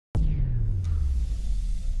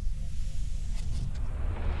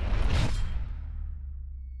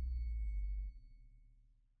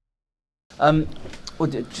Well,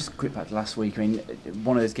 just quick back to last week. I mean,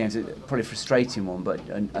 one of those games, probably a frustrating one, but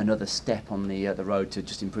another step on the road to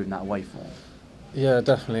just improving that away form. Yeah,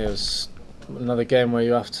 definitely. It was another game where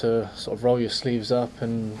you have to sort of roll your sleeves up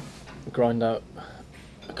and grind out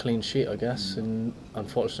a clean sheet, I guess. And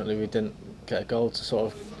unfortunately, we didn't get a goal to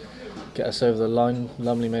sort of get us over the line.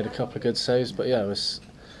 Lumley made a couple of good saves, but yeah,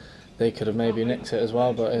 they could have maybe nicked it as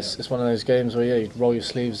well. But it's one of those games where you roll your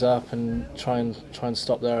sleeves up and try and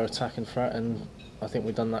stop their attacking threat, and I think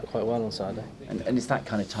we've done that quite well on Saturday. And it's that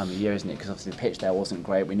kind of time of year, isn't it? Because obviously the pitch there wasn't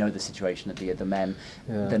great. We know the situation at the Men.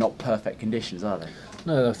 Yeah. They're not perfect conditions, are they?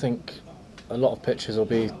 No, I think a lot of pitches will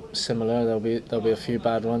be similar. There'll be a few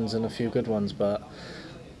bad ones and a few good ones, but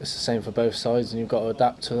it's the same for both sides, and you've got to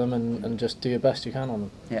adapt to them and just do your best you can on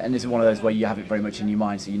them. Yeah, and it's one of those where you have it very much in your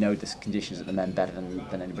mind, so you know the conditions at the Men better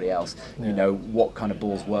than anybody else. Yeah. You know what kind of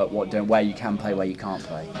balls work, what don't, where you can play, where you can't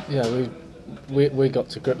play. Yeah, we got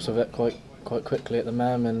to grips with it quite quickly at the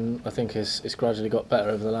MEM, and I think it's gradually got better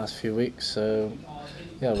over the last few weeks. So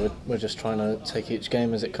yeah, we're just trying to take each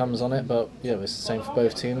game as it comes on it. But yeah, it's the same for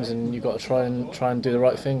both teams, and you've got to try and do the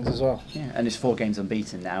right things as well. Yeah, and it's 4 games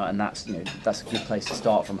unbeaten now, and that's a good place to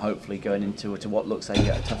start from. Hopefully, going into what looks like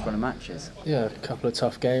a tough run of matches. Yeah, a couple of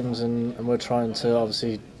tough games, and we're trying to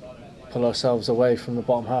obviously pull ourselves away from the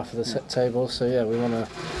bottom half of the table. So yeah, we want to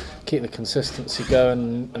keep the consistency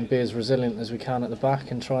going and be as resilient as we can at the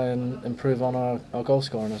back, and try and improve on our goal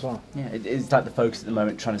scoring as well. Yeah, it's like the focus at the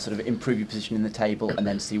moment, trying to sort of improve your position in the table and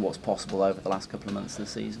then see what's possible over the last couple of months of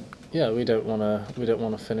the season. Yeah, we don't want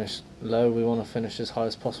to finish low. We want to finish as high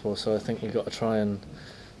as possible. So I think we've got to try and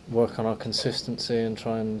work on our consistency and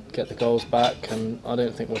try and get the goals back. And I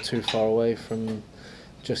don't think we're too far away from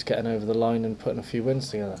just getting over the line and putting a few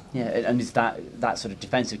wins together. Yeah, and is that sort of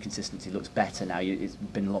defensive consistency looks better now? It's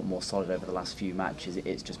been a lot more solid over the last few matches.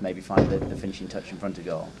 It's just maybe finding the finishing touch in front of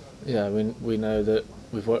goal. Yeah, we know that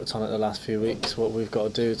we've worked on it the last few weeks, what we've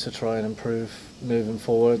got to do to try and improve moving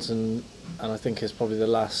forwards, and I think it's probably the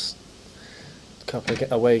last couple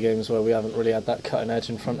of away games where we haven't really had that cutting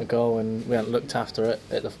edge in front of goal, and we haven't looked after it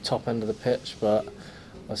at the top end of the pitch. But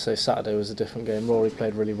I'd say Saturday was a different game. Rory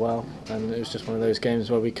played really well, and it was just one of those games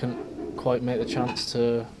where we couldn't quite make the chance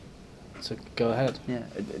to go ahead. Yeah,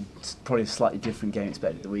 it's probably a slightly different game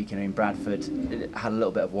expected at the weekend. I mean, Bradford had a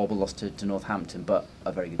little bit of wobble, lost to Northampton, but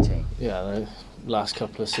a very good team. Yeah, the last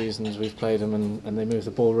couple of seasons we've played them, and they move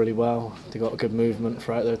the ball really well. They got a good movement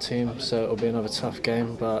throughout their team, so it'll be another tough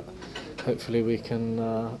game, but hopefully we can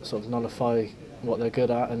sort of nullify what they're good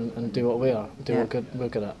at and do what we are, what we're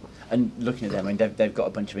good at. And looking at them, I mean, they've got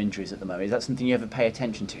a bunch of injuries at the moment. Is that something you ever pay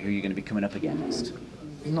attention to, who you're going to be coming up against?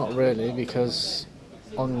 Not really, because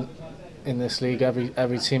in this league,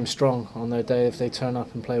 every team's strong on their day. If they turn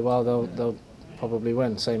up and play well, they'll probably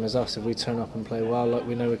win. Same as us. If we turn up and play well, like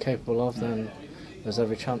we know we're capable of, then there's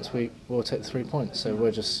every chance we will take the 3 points. So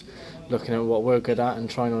we're just looking at what we're good at and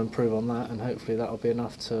trying to improve on that, and hopefully that'll be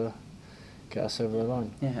enough to get us over the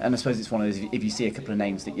line. Yeah, and I suppose it's one of those, if you see a couple of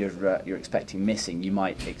names that you're expecting missing, you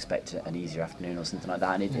might expect an easier afternoon or something like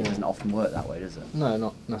that, and it doesn't often work that way, does it? No,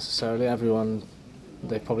 not necessarily.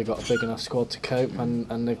 They've probably got a big enough squad to cope,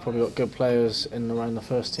 and they've probably got good players in and around the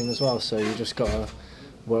first team as well, so you just got to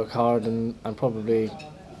work hard and probably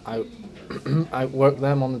outwork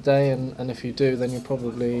them on the day, and if you do, then you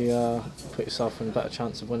probably put yourself in a better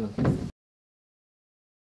chance of winning.